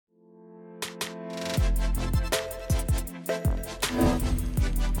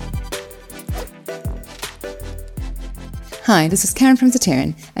Hi, this is Karen from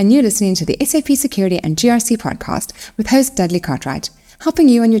Zaterion, and you're listening to the SAP Security and GRC podcast with host Dudley Cartwright, helping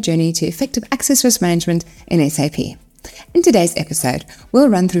you on your journey to effective access risk management in SAP. In today's episode, we'll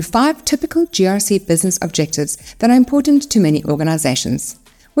run through 5 typical GRC business objectives that are important to many organizations.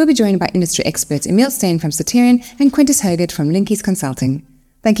 We'll be joined by industry experts Emil Steen from Zaterion and Quintus Hogert from Linkies Consulting.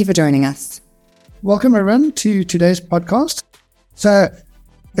 Thank you for joining us. Welcome everyone to today's podcast. So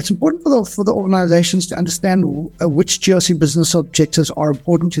it's important for the organizations to understand which GRC business objectives are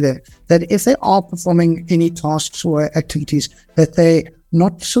important to them, that if they are performing any tasks or activities, that they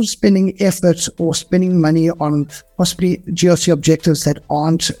not sort of spending effort or spending money on possibly GRC objectives that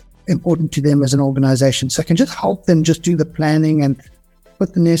aren't important to them as an organization. So it can just help them just do the planning and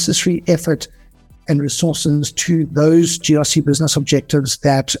put the necessary effort and resources to those GRC business objectives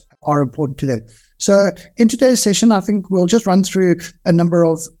that are important to them. So in today's session, I think we'll just run through a number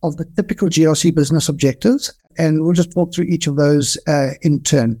of the typical GRC business objectives, and we'll just walk through each of those in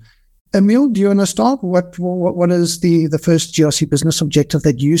turn. Emil, do you want to start? What is the first GRC business objective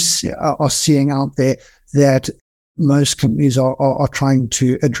that you are seeing out there that most companies are trying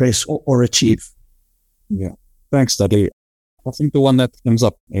to address or achieve? Yeah, thanks, Dudley. I think the one that comes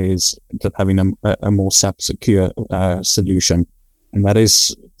up is that having a more SAP secure solution, and that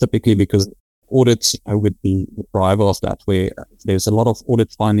is typically because audits would be the driver of that, where there's a lot of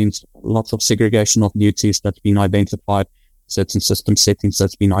audit findings, lots of segregation of duties that's been identified, certain system settings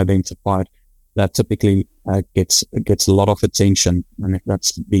that's been identified, that typically gets a lot of attention. And if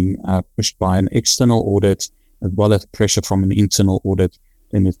that's being pushed by an external audit, as well as pressure from an internal audit,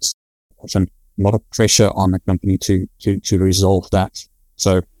 then it's often a lot of pressure on the company to resolve that.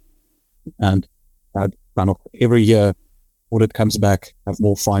 So, and kind of every year, audit comes back, have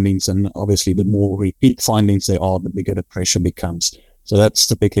more findings, and obviously the more repeat findings there are, the bigger the pressure becomes. So that's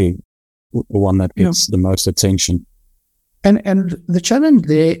typically the one that gets the most attention. And the challenge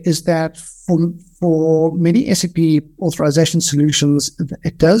there is that for many SAP authorization solutions,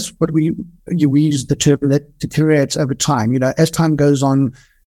 it does what we use the term that deteriorates over time. As time goes on,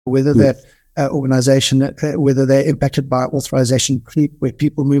 whether that organization, whether they're impacted by authorization creep, where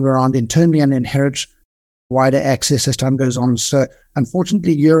people move around internally and inherit wider access as time goes on. So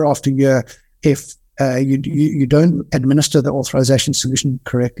unfortunately, year after year, if you don't administer the authorization solution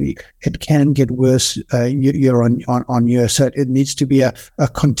correctly, it can get worse year on year. So it needs to be a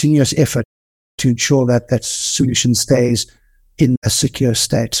continuous effort to ensure that solution stays in a secure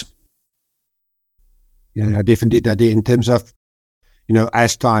state. Yeah, definitely. In terms of,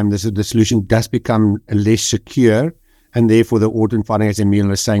 as time, the solution does become less secure, and therefore the audit finding, as Emil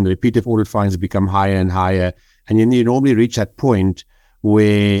was saying, the repeated audit findings become higher and higher. And then you normally reach that point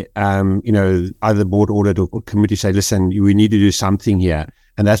where, either the board audit or committee say, listen, we need to do something here.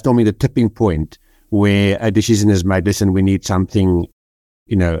 And that's normally the tipping point where a decision is made, listen, we need something,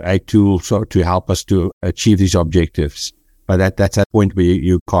 a tool to help us to achieve these objectives. But that's a point where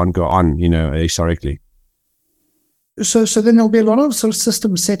you can't go on, historically. So then there'll be a lot of sort of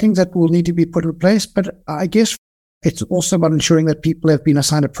system settings that will need to be put in place. But I guess it's also about ensuring that people have been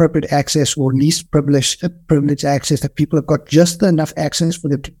assigned appropriate access or least privileged access, that people have got just enough access for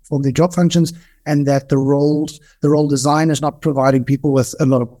their job functions, and that the role design is not providing people with a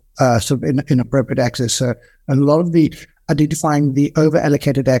lot of sort of inappropriate access. So a lot of the identifying the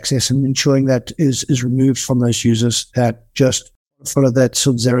over-allocated access and ensuring that is removed from those users that just follow that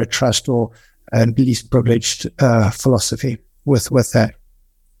sort of zero trust or least privileged philosophy with that.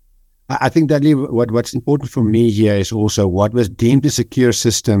 I think that what's important for me here is also what was deemed a secure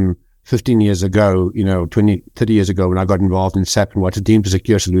system 15 years ago, 20, 30 years ago when I got involved in SAP, and what's deemed a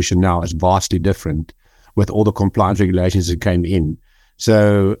secure solution now is vastly different with all the compliance regulations that came in.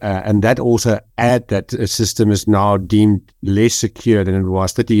 So, and that also add that a system is now deemed less secure than it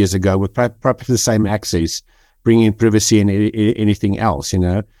was 30 years ago with probably the same access, bringing in privacy and anything else,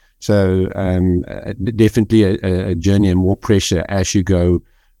 So definitely a journey and more pressure as you go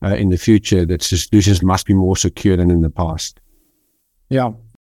in the future, that solutions must be more secure than in the past. Yeah.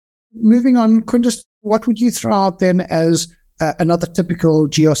 Moving on, Quintus, what would you throw out then as another typical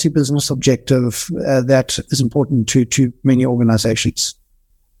GRC business objective that is important to many organizations?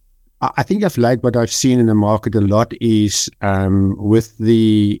 I think of late what I've seen in the market a lot is with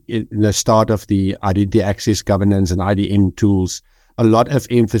the start of the identity access governance and IDM tools, a lot of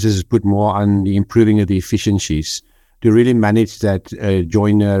emphasis is put more on the improving of the efficiencies to really manage that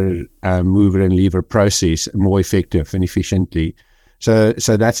joiner, mover and lever process more effective and efficiently. So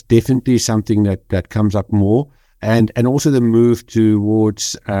that's definitely something that comes up more, and also the move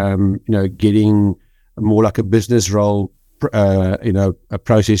towards getting more like a business role, a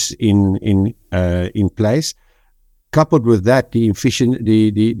process in place. coupled with that, the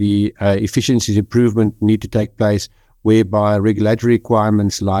efficiency improvement need to take place, whereby regulatory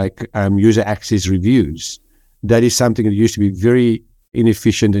requirements like user access reviews, that is something that used to be very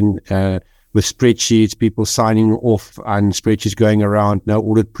inefficient with spreadsheets, people signing off and spreadsheets going around, no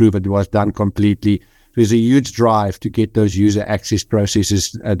audit proof it was done completely. There's a huge drive to get those user access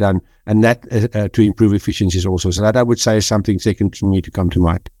processes done, and that to improve efficiencies also. So that I would say is something second to me to come to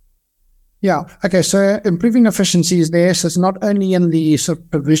mind. Yeah. Okay. So improving efficiency is there. So it's not only in the sort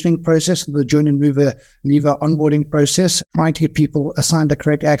of provisioning process, the join and mover lever onboarding process, trying to get people assigned the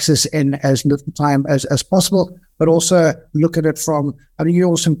correct access in as little time as possible, but also look at it from how do you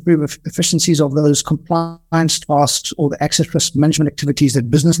also improve efficiencies of those compliance tasks or the access risk management activities that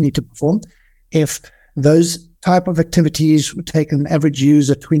business need to perform. If those type of activities would take an average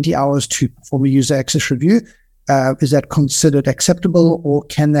user 20 hours to perform a user access review, is that considered acceptable, or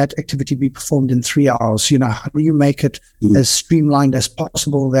can that activity be performed in 3 hours? How do you make it as streamlined as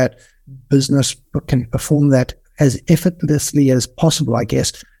possible that business can perform that as effortlessly as possible? I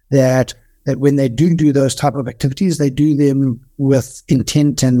guess that when they do those type of activities, they do them with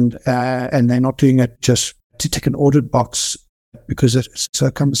intent and they're not doing it just to tick an audit box because it's so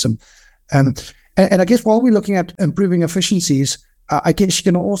cumbersome. And I guess while we're looking at improving efficiencies, I guess you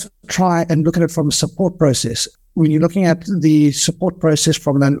can also try and look at it from a support process. When you're looking at the support process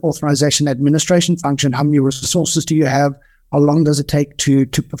from an authorization administration function, how many resources do you have? How long does it take to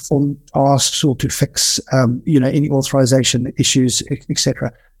perform tasks or to fix, any authorization issues,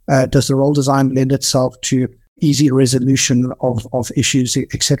 etc.? Does the role design lend itself to easy resolution of issues,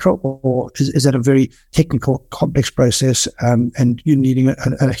 etc.? Or is that a very technical, complex process, and you're needing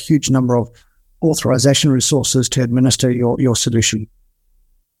a huge number of authorization resources to administer your solution?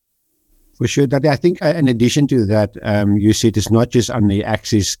 For sure. That I think in addition to that, you said it's not just on the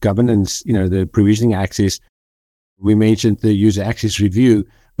access governance, the provisioning access. We mentioned the user access review,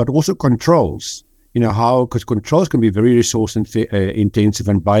 but also controls. Because controls can be very resource intensive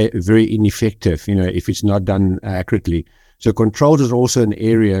and very ineffective, if it's not done accurately. So controls is also an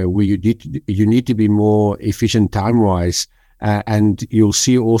area where you need to be more efficient time-wise. And you'll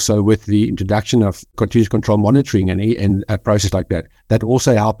see also with the introduction of continuous control monitoring and a process like that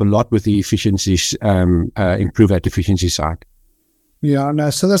also help a lot with the efficiencies, improve that efficiency side. Yeah, no,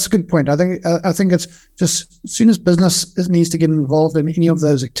 so that's a good point. I think it's just as soon as business needs to get involved in any of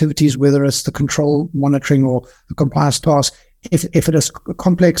those activities, whether it's the control monitoring or the compliance task, if it is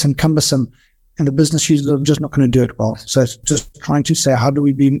complex and cumbersome, and the business users are just not going to do it well. So it's just trying to say, how do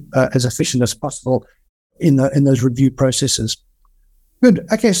we be as efficient as possible in those review processes? Good.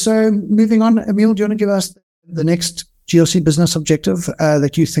 Okay, so moving on, Emil, do you want to give us the next GRC business objective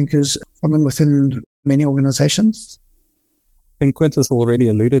that you think is common within many organizations? I think Quintus already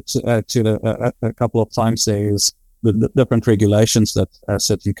alluded to a couple of times. There is the different regulations that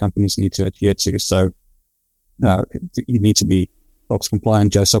certain companies need to adhere to. So you need to be SOX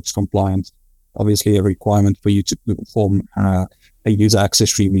compliant, JSOX compliant. Obviously, a requirement for you to perform a user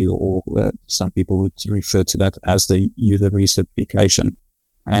access review, or some people would refer to that as the user recertification.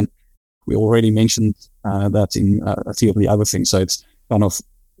 And we already mentioned that in a few of the other things. So it's kind of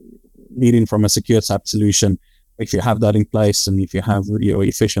leading from a secure SAP solution. If you have that in place, and if you have your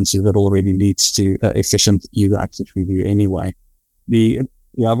efficiency, that already leads to efficient user access review anyway. The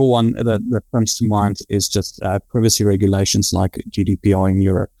other one that comes to mind is just privacy regulations like GDPR in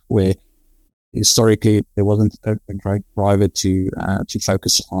Europe, where historically there wasn't a great driver to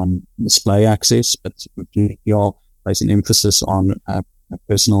focus on display access, but GDPR places an emphasis on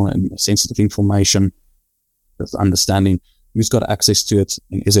personal and sensitive information, with understanding who's got access to it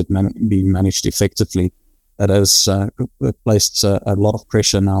and is it being managed effectively. That has placed a lot of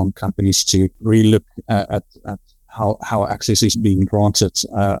pressure now on companies to relook at how access is being granted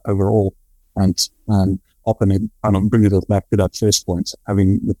overall, and often it kind of brings us back to that first point,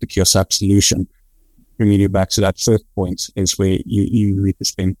 having the secure SAP solution. Bringing you back to that first point is where you need to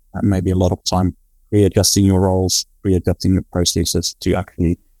spend maybe a lot of time readjusting your roles, readjusting the processes to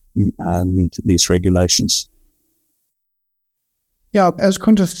actually meet these regulations. Yeah, as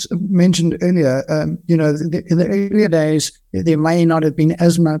Quintus mentioned earlier, in the earlier days, there may not have been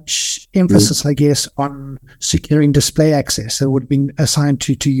as much emphasis, I guess, on securing display access. It would have been assigned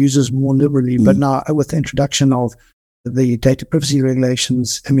to users more liberally. But now, with the introduction of the data privacy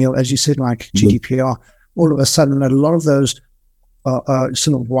regulations, Emil, as you said, like GDPR, all of a sudden, a lot of those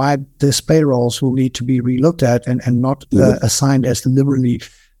sort of wide display roles will need to be relooked at and not assigned as liberally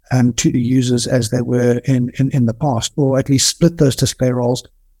to the users as they were in the past, or at least split those display roles,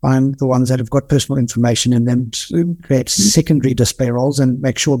 find the ones that have got personal information in them, to create secondary display roles, and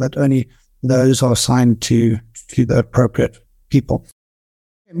make sure that only those are assigned to the appropriate people.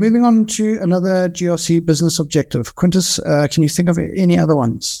 Moving on to another GRC business objective. Quintus, can you think of any other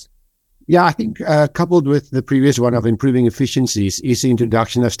ones? Yeah, I think coupled with the previous one of improving efficiencies is the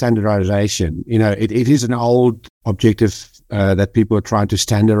introduction of standardization. It is an old objective that people are trying to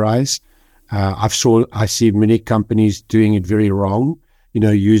standardize. I see many companies doing it very wrong,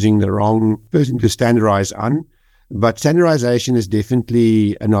 using the wrong person to standardize on. But standardization is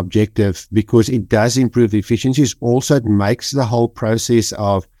definitely an objective because it does improve the efficiencies. Also, it makes the whole process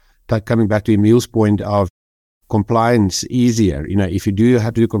of, coming back to Emil's point, of compliance easier. If you do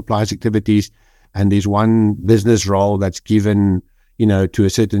have to do compliance activities and there's one business role that's given, to a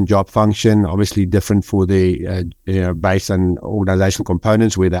certain job function, obviously different for the, based on organizational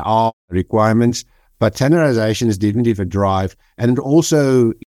components where there are requirements. But standardization is definitely a drive, and it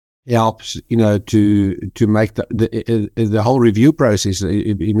also helps, to make the whole review process.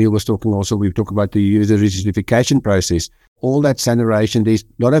 Emil was talking also, we've talked about the user certification process. All that standardization, there's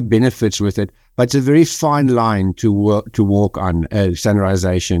a lot of benefits with it, but it's a very fine line to walk on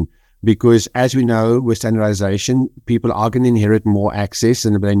standardization, because as we know, with standardization, people are going to inherit more access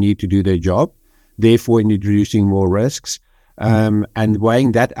and they need to do their job, therefore introducing more risks. And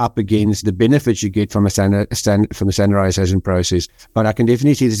weighing that up against the benefits you get from from the standardization process. But I can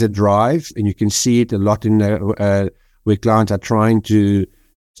definitely see there's a drive, and you can see it a lot in where clients are trying to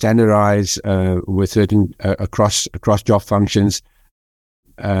standardize with certain across job functions.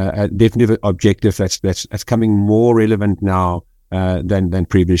 Definitely an objective that's coming more relevant now than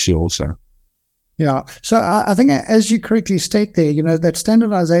previously also. Yeah. So I think, as you correctly state there, that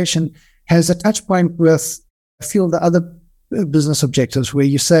standardization has a touch point with a few of the other business objectives, where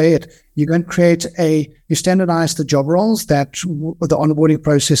you say you're going to create you standardize the job roles, that the onboarding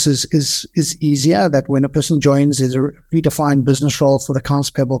process is easier, that when a person joins, there's a predefined business role for the accounts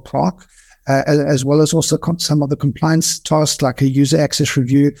payable clerk, as well as also some of the compliance tasks like a user access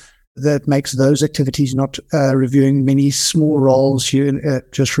review that makes those activities not reviewing many small roles, you're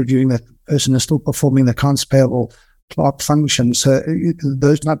just reviewing that the person is still performing the accounts payable clerk function. So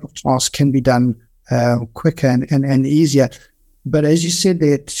those type of tasks can be done quicker and easier. But as you said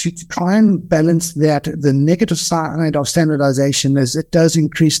there, to try and balance that, the negative side of standardization is it does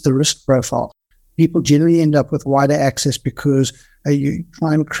increase the risk profile. People generally end up with wider access because you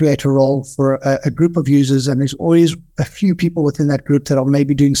try and create a role for a group of users, and there's always a few people within that group that are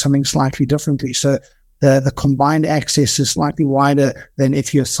maybe doing something slightly differently. So the combined access is slightly wider than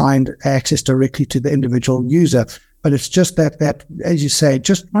if you assigned access directly to the individual user. But it's just that as you say,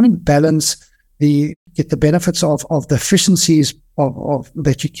 just trying to balance get the benefits of the efficiencies of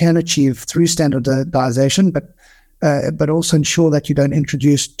that you can achieve through standardization, but also ensure that you don't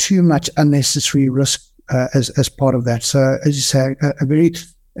introduce too much unnecessary risk as part of that. So as you say, a very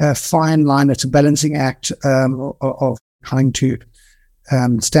fine line. It's a balancing act of trying to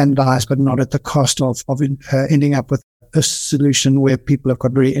standardize, but not at the cost of ending up with a solution where people have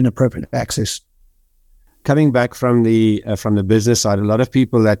got very inappropriate access. Coming back from the business side, a lot of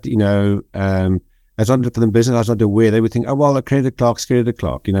people that as not for the business, I was not aware. They would think, oh well, a credit clerk's credit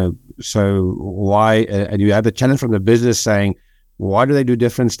clerk, So why? And you have a challenge from the business saying, why do they do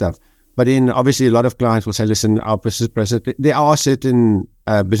different stuff? But then obviously a lot of clients will say, listen, our business process. There are certain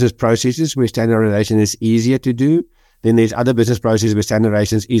business processes where standardization is easier to do. Then there's other business processes where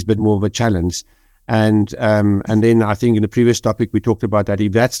standardization is a bit more of a challenge. And then I think in the previous topic, we talked about that.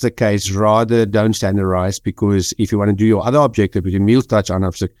 If that's the case, rather don't standardize, because if you want to do your other objective, which Emil touched on,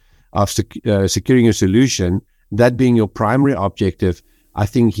 of securing your solution, that being your primary objective, I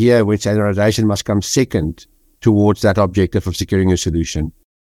think here when standardization must come second towards that objective of securing your solution.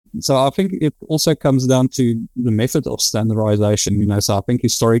 So I think it also comes down to the method of standardization, so I think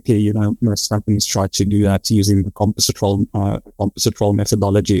historically, most companies try to do that using the composite role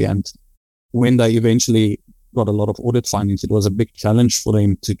methodology. And when they eventually got a lot of audit findings, it was a big challenge for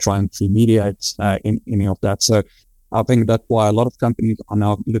them to try and remediate in any of that. So I think that's why a lot of companies are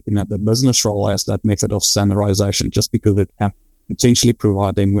now looking at the business role as that method of standardization, just because it can potentially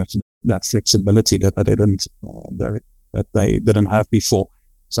provide them with that flexibility that they didn't have before.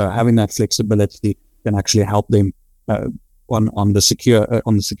 So having that flexibility can actually help them on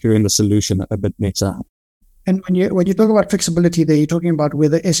securing the solution a bit better. And when you talk about flexibility there, you're talking about where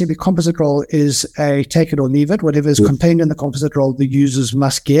the SAP composite role is a take it or leave it. Whatever is contained in the composite role, the users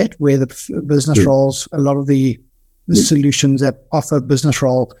must get. Where the business roles, a lot of the solutions that offer business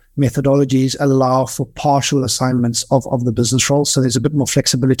role methodologies allow for partial assignments of the business role. So there's a bit more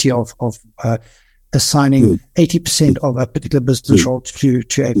flexibility of assigning 80% of a particular business role to a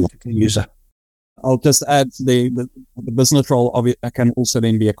particular user. I'll just add the business role can also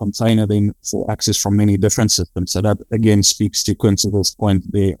then be a container then for access from many different systems. So that again speaks to Quincy's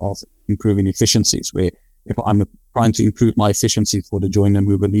point there of improving efficiencies, where if I'm trying to improve my efficiency for the join and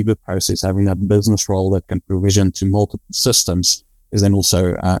mover lever process, having that business role that can provision to multiple systems is then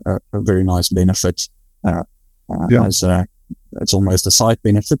also a very nice benefit. As it's almost a side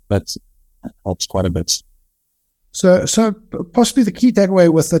benefit, but it helps quite a bit. So possibly the key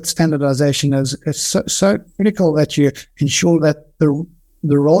takeaway with that standardization is it's so critical that you ensure that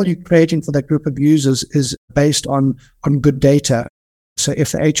the role you're creating for that group of users is based on good data. So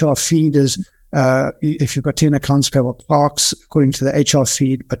if the HR feed is, if you've got 10 accounts payable clerks according to the HR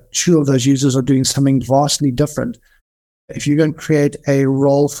feed, but 2 of those users are doing something vastly different, if you're going to create a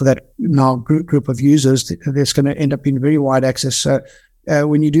role for that now group of users, there's going to end up being very wide access. So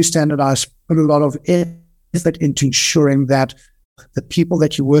when you do standardize, put a lot of effort into ensuring that the people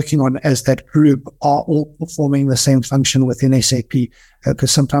that you're working on as that group are all performing the same function within SAP.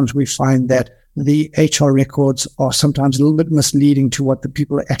 Because sometimes we find that the HR records are sometimes a little bit misleading to what the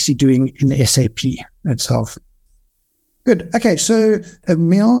people are actually doing in the SAP itself. Good. Okay. So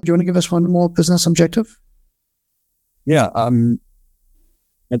Emil, do you want to give us one more business objective? Yeah.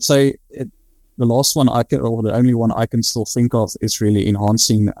 I'd say the last one or the only one I can still think of is really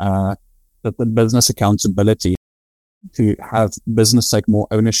enhancing the business accountability, to have business take more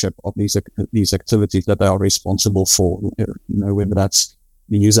ownership of these activities that they are responsible for. Whether that's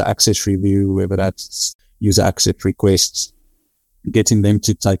the user access review, whether that's user access requests, getting them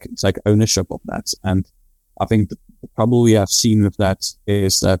to take ownership of that. And I think the trouble we have seen with that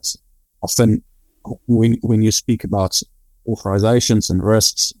is that often when you speak about authorizations and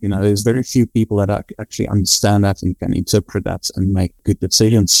risks, there's very few people that actually understand that and can interpret that and make good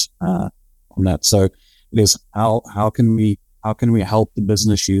decisions on that. So it is how can we help the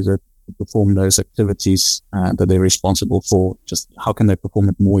business user to perform those activities that they're responsible for? Just how can they perform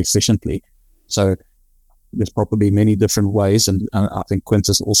it more efficiently? So there's probably many different ways, and I think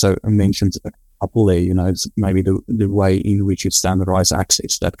Quintus also mentioned a couple there. It's maybe the way in which you standardize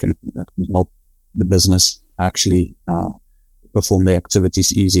access that can help the business actually perform their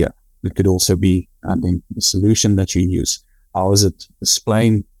activities easier. It could also be the solution that you use. How is it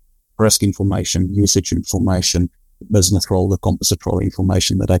displaying risk information, usage information, business role, the composite role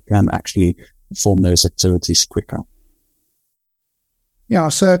information that I can actually perform those activities quicker? Yeah.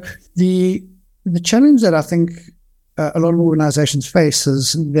 So the challenge that I think a lot of organizations face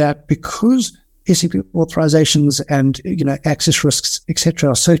is that because SAP authorizations and access risks,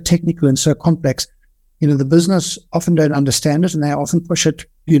 etc., are so technical and so complex, the business often don't understand it, and they often push it,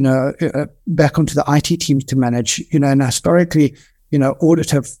 back onto the IT teams to manage. And historically,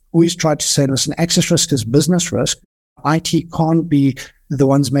 audit have always tried to say, listen, access risk is business risk. IT can't be the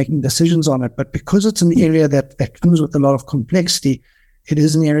ones making decisions on it. But because it's an area that comes with a lot of complexity, it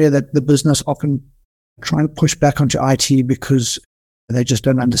is an area that the business often try and push back onto IT because they just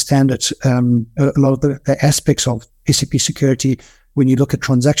don't understand it. A lot of the aspects of SAP security, when you look at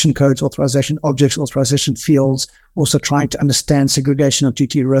transaction codes, authorization objects, authorization fields, also trying to understand segregation of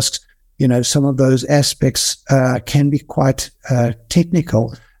duty risks, some of those aspects can be quite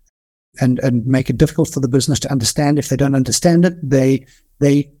technical and make it difficult for the business to understand. If they don't understand it, they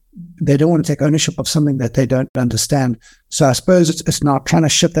don't want to take ownership of something that they don't understand. So I suppose it's now trying to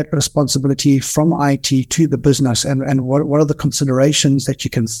shift that responsibility from IT to the business, and what are the considerations that you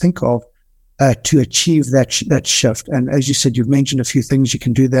can think of to achieve that shift. And as you said, you've mentioned a few things. You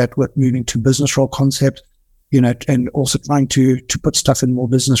can do that with moving to business role concept, and also trying to put stuff in more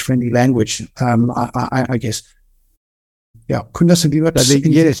business friendly language. I guess. Yeah. Kundus, have you got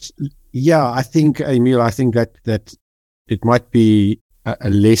yes. Yeah, I think, Emil, that it might be a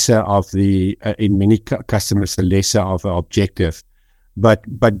lesser of the, in many customers, a lesser of an objective. But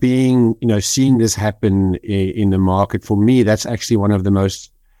being, seeing this happen in the market, for me, that's actually one of the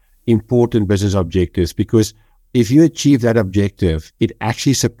most important business objectives, because if you achieve that objective, it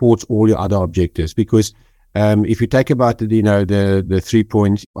actually supports all your other objectives. Because if you take about the 3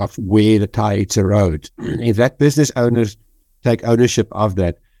 points of where the tire hits a road, if that business owners take ownership of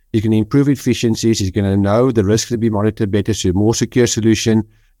that, you can improve efficiencies. He's going to know the risk to be monitored better, so more secure solution,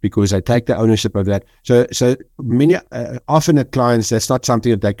 because they take the ownership of that. So many often at clients, that's not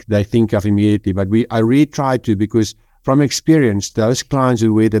something that they think of immediately, but I really try to, because from experience, those clients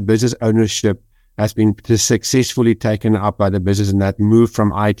where the business ownership has been successfully taken up by the business and that move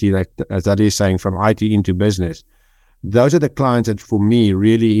from IT, like as that is saying, from IT into business, those are the clients that for me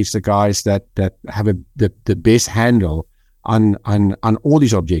really is the guys that have the best handle on all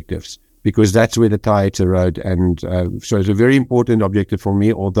these objectives, because that's where the tire hits the road. And so it's a very important objective for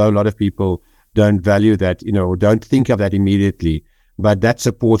me, although a lot of people don't value that, or don't think of that immediately. But that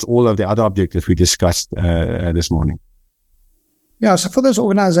supports all of the other objectives we discussed this morning. Yeah, so for those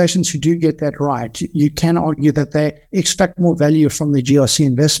organizations who do get that right, you can argue that they extract more value from the GRC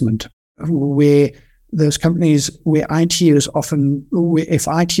investment, where those companies where IT is often, if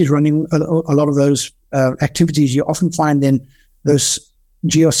IT is running a lot of those activities, you often find then those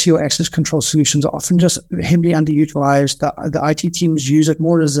GRC or access control solutions are often just heavily underutilized. The IT teams use it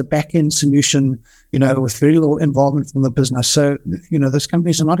more as a back-end solution, with very little involvement from the business. So, those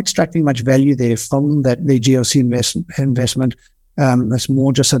companies are not extracting much value there from their GRC investment. It's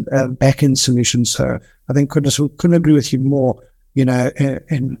more just a back-end solution. So I think couldn't agree with you more.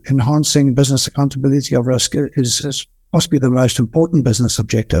 Enhancing business accountability of risk is possibly the most important business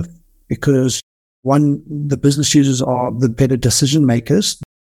objective, because one, the business users are the better decision makers.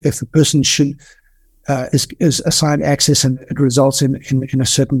 If the person is assigned access and it results in a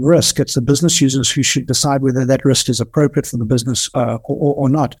certain risk, it's the business users who should decide whether that risk is appropriate for the business or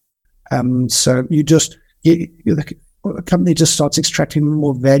not. So a company just starts extracting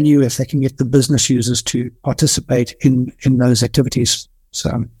more value if they can get the business users to participate in those activities.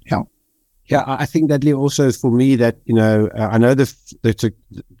 So, yeah. Yeah, I think that also for me that, I know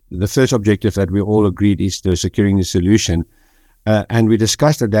the first objective that we all agreed is the securing the solution. And we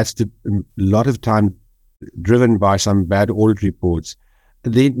discussed that that's a lot of time driven by some bad audit reports.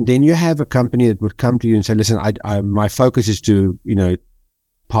 Then you have a company that would come to you and say, listen, my focus is to,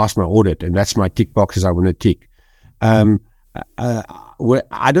 pass my audit, and that's my tick boxes I want to tick. I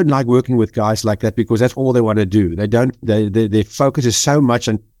don't like working with guys like that, because that's all they want to do. Their focus is so much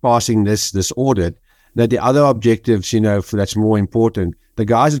on passing this audit that the other objectives, that's more important. The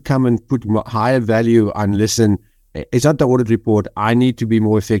guys that come and put higher value on, listen, it's not the audit report. I need to be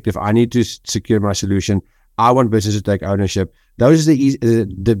more effective. I need to secure my solution. I want business to take ownership. Those are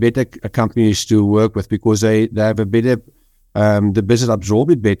the better companies to work with, because they have a better, the business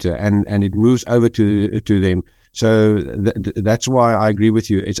absorbs it better and it moves over to them. So that's why I agree with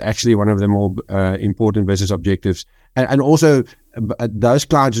you. It's actually one of the more important business objectives. And also, those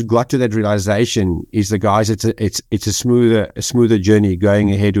clients who got to that realization is the guys. It's a smoother journey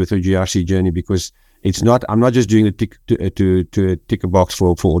going ahead with the GRC journey, because it's not. I'm not just doing the tick to tick a box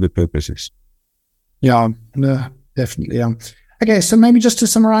for audit purposes. Yeah, no, definitely. Yeah. Okay, so maybe just to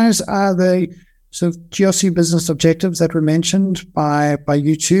summarize, the sort of GRC business objectives that were mentioned by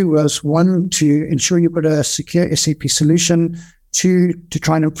you two was: one, to ensure you've got a secure SAP solution; two, to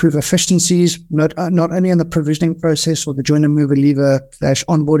try and improve efficiencies, not only in the provisioning process or the joiner mover leaver /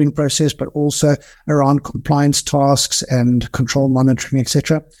 onboarding process, but also around compliance tasks and control monitoring,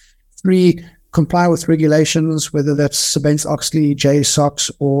 etc. Three, comply with regulations, whether that's Sarbanes-Oxley,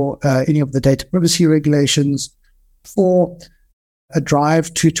 JSOX, or any of the data privacy regulations. Four, a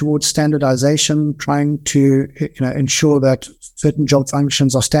drive towards standardization, trying to ensure that certain job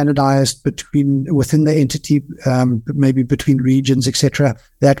functions are standardized within the entity, maybe between regions, etc.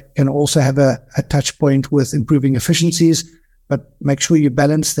 That can also have a touch point with improving efficiencies, but make sure you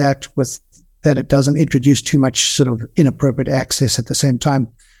balance that with that it doesn't introduce too much sort of inappropriate access at the same time.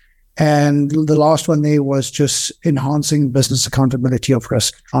 And the last one there was just enhancing business accountability of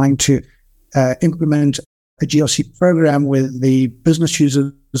risk, trying to implement a GRC program where the business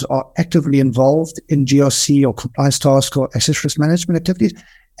users are actively involved in GRC or compliance tasks or access risk management activities,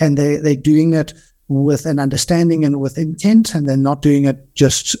 and they're doing it with an understanding and with intent, and they're not doing it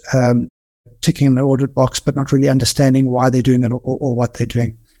just ticking an audit box, but not really understanding why they're doing it or what they're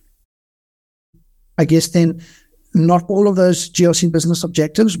doing. I guess then not all of those GRC business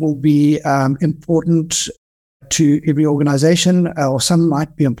objectives will be important to every organization, or some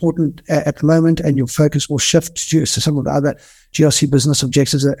might be important at the moment, and your focus will shift to some of the other GRC business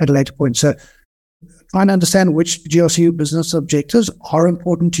objectives at a later point. So try and understand which GRC business objectives are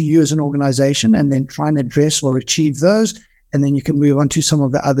important to you as an organization, and then try and address or achieve those. And then you can move on to some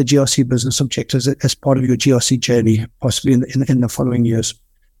of the other GRC business objectives as part of your GRC journey, possibly in the following years.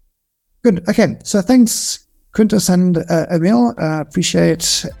 Good. Okay. So thanks, Quintus and Emil.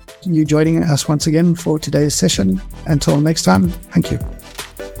 Appreciate you joining us once again for today's session. Until next time, thank you.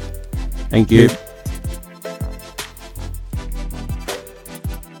 Thank you.